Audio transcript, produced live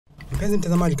Mpenzi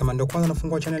mtazamaji, kama ndio kwanza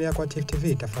nafungua channel yako ya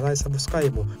TV, tafadhali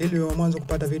subscribe ili uwe mwanzo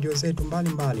kupata video zetu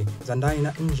mbalimbali za ndani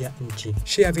na nje ya nchi.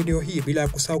 Share video hii bila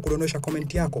kusahau kudondosha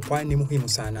comment yako, kwani ni muhimu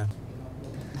sana.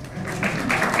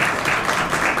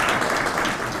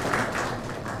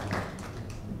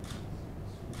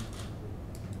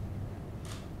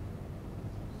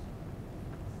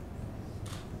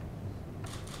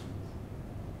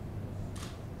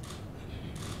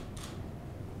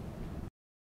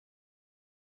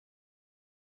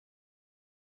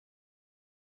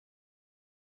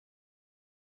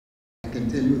 I can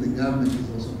tell you the government is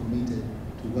also committed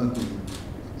to work with you.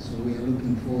 So we are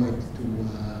looking forward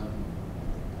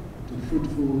to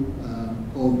fruitful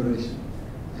cooperation.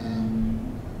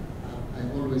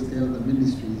 I always tell the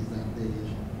ministries that they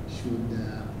should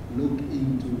look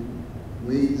into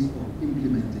ways of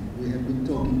implementing. We have been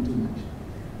talking too much.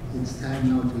 It's time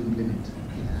now to implement.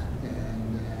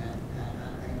 And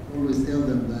I always tell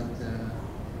them that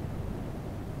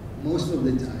most of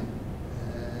the time,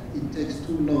 it takes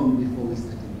too long before we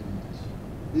start implementation.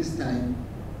 This time,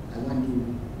 I want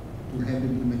to have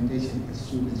implementation as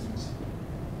soon as possible.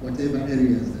 Whatever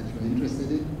areas that you're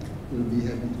interested in, we'll be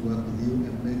happy to work with you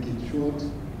and make it short,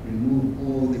 remove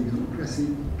all the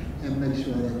bureaucracy, and make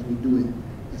sure that we do it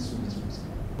as soon as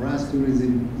possible. For us,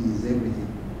 tourism is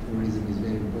everything. Tourism is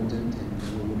very important,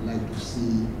 and we would like to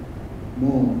see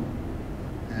more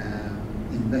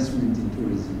investment in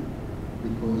tourism,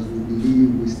 because we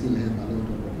believe we still have a lot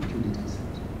of opportunities.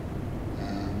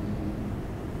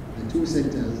 The two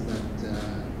sectors that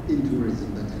in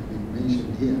tourism that have been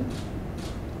mentioned here,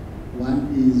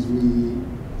 one is we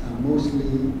are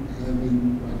mostly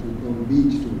having what we call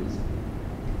beach tourism,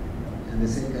 and the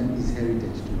second is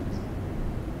heritage tourism.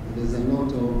 There's a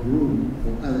lot of room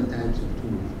for other types of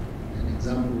tourism. An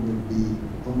example would be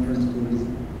conference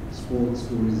tourism, sports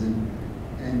tourism,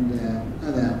 and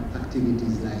other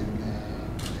activities like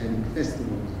having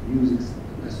festivals, music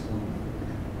festival,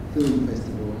 film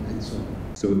festival, and so on.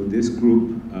 So this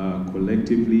group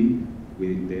collectively,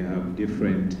 they have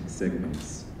different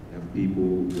segments. We have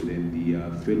people within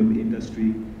the film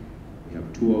industry, we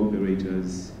have tour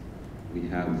operators, we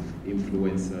have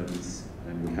influencers,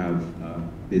 and we have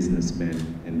businessmen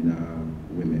and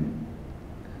women.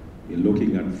 We're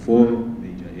looking at 4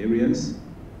 major areas.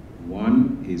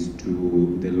 One is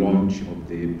to the launch of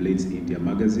the Blitz India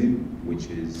magazine, which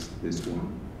is this one,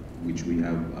 which we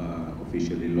have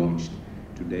officially launched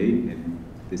today. And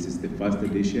this is the first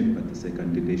edition, but the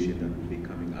second edition that will be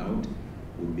coming out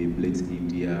will be Blitz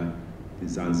India, the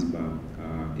Zanzibar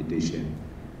edition.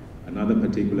 Another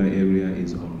particular area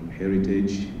is on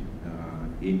heritage.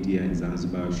 India and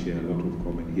Zanzibar share a lot of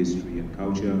common history and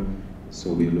culture,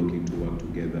 so we're looking to work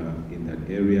together in that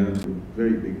area.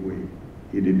 Very big way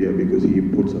in India, because he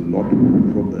imports a lot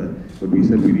from there. But we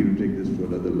said we need to take this to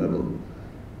another level.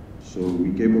 So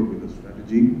we came up with a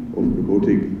strategy of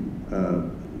promoting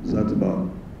Zanzibar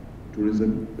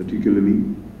tourism, particularly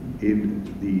in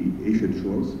the Asian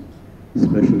shores,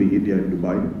 especially India and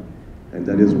Dubai. And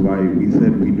that is why we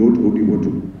said we don't only want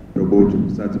to promote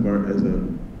Zanzibar as a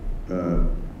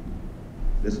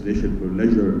destination for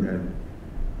leisure and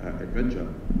adventure,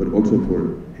 but also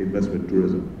for investment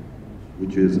tourism,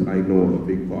 which is, I know, a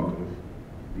big part of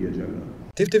the agenda.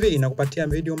 TV inakupatia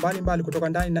video mbalimbali kutoka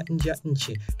ndani na nje ya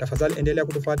nchi. Tafadhali endelea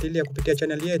kutufuatilia kupitia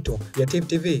channel yetu ya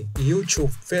TV,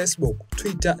 YouTube, Facebook,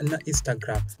 Twitter na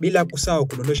Instagram. Bila kusahau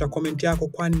kudondosha comment yako,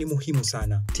 kwani ni muhimu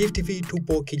sana. TV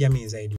tupo kijamii zaidi.